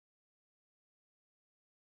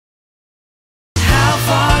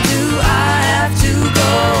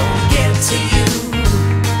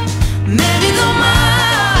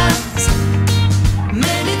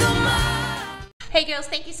girls,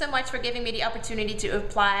 thank you so much for giving me the opportunity to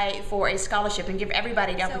apply for a scholarship and give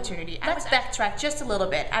everybody the opportunity. Let's backtrack just a little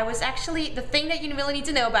bit. I was actually, the thing that you really need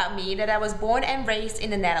to know about me, that I was born and raised in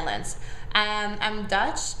the Netherlands. I'm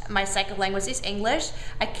Dutch, my second language is English.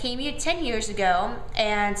 I came here 10 years ago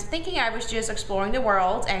and thinking I was just exploring the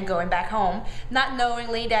world and going back home, not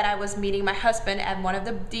knowingly that I was meeting my husband at one of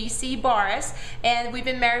the DC bars, and we've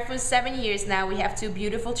been married for 7 years now. We have 2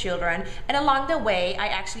 beautiful children, and along the way I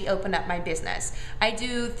actually opened up my business. I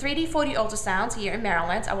do 3D 4D ultrasounds here in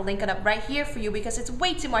Maryland. I will link it up right here for you because it's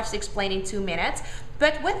way too much to explain in 2 minutes.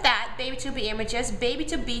 But with that, Baby2B Images,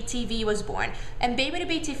 Baby2B TV was born. And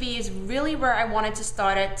Baby2B TV is really where I wanted to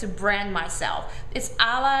start it to brand myself. It's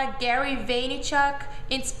a la Gary Vaynerchuk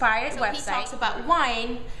inspired website. He talks about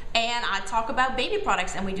wine and I talk about baby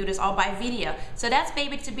products, and we do this all by video. So that's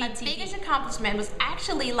Baby2B TV. My biggest accomplishment was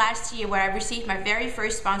actually last year where I received my very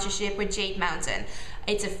first sponsorship with Jade Mountain.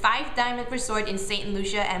 It's a 5-diamond resort in St.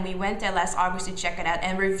 Lucia, and we went there last August to check it out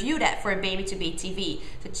and review that for Baby2B TV.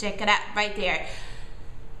 So check it out right there.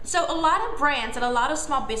 So a lot of brands and a lot of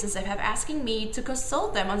small businesses have asking me to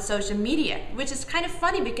consult them on social media, which is kind of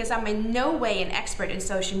funny because I'm in no way an expert in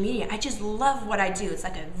social media. I just love what I do. It's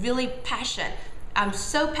like a really passion. I'm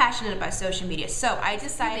so passionate about social media. So I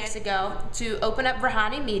decided 2 weeks ago to open up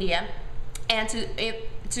Rahani Media and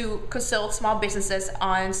to consult small businesses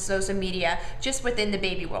on social media just within the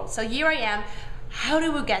baby world. So here I am. How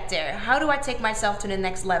do we get there? How do I take myself to the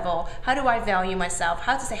next level? How do I value myself?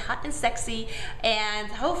 How to stay hot and sexy?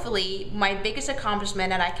 And hopefully my biggest accomplishment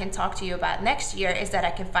that I can talk to you about next year is that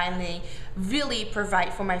I can finally really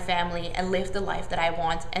provide for my family and live the life that I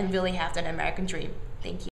want and really have that American dream. Thank you.